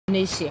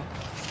Indonesia.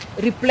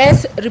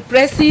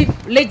 Repressive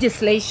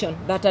legislation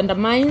that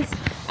undermines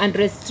and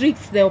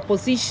restricts the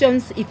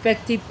opposition's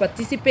effective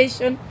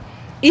participation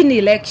in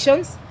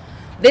elections.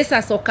 This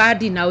has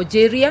occurred in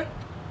Algeria,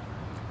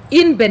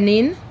 in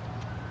Benin,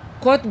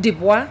 Cote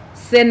d'Ivoire,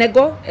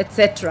 Senegal,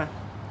 etc.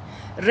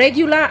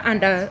 Regular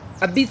and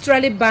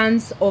arbitrary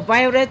bans or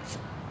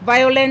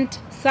violent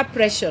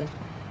suppression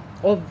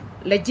of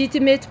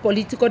legitimate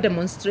political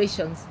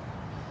demonstrations.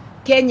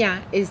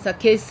 Kenya is a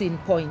case in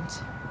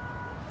point.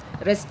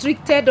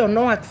 Restricted or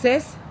no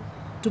access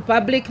to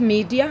public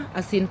media,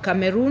 as in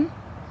Cameroon.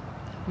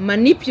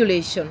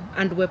 Manipulation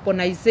and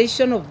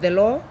weaponization of the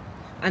law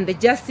and the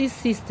justice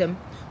system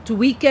to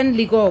weaken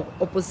legal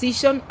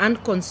opposition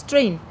and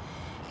constrain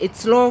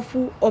its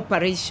lawful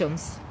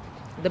operations.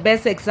 The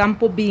best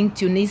example being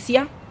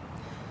Tunisia,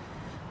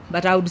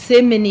 but I would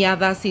say many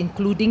others,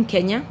 including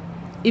Kenya.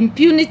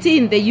 Impunity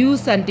in the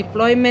use and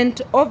deployment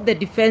of the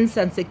defense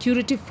and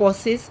security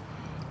forces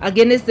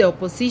against the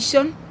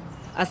opposition,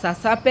 as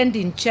has happened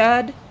in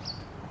Chad,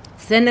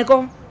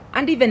 Senegal,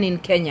 and even in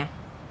Kenya.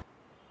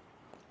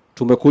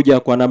 Tumekuja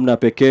kwa namna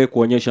pekee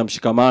kuonyesha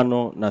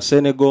mshikamano na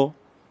Senegal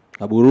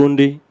na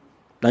Burundi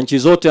na nchi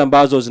zote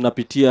ambazo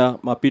zinapitia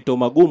mapito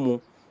magumu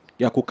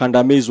ya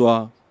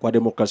kukandamizwa kwa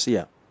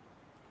demokrasia.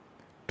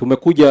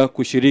 Tumekuja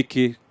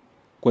kushiriki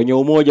kwenye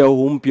umoja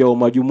huu mpya wa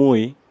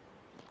majumui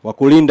wa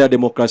kulinda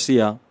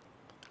demokrasia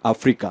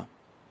Afrika.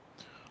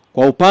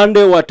 Kwa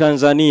upande wa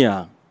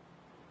Tanzania,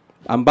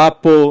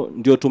 ambapo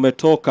ndio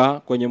tumetoka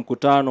kwenye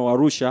mkutano wa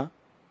Arusha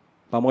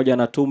pamoja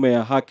na Tume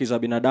ya Haki za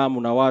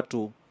Binadamu na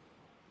Watu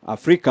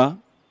Afrika,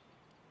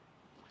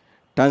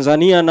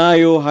 Tanzania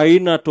nayo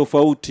haina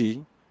tofauti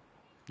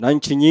na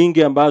nchi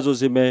nyingi ambazo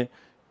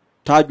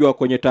zimetajwa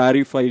kwenye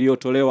taarifa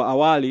iliyotolewa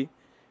awali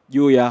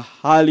juu ya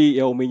hali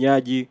ya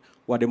uminyaji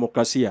wa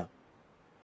demokrasia.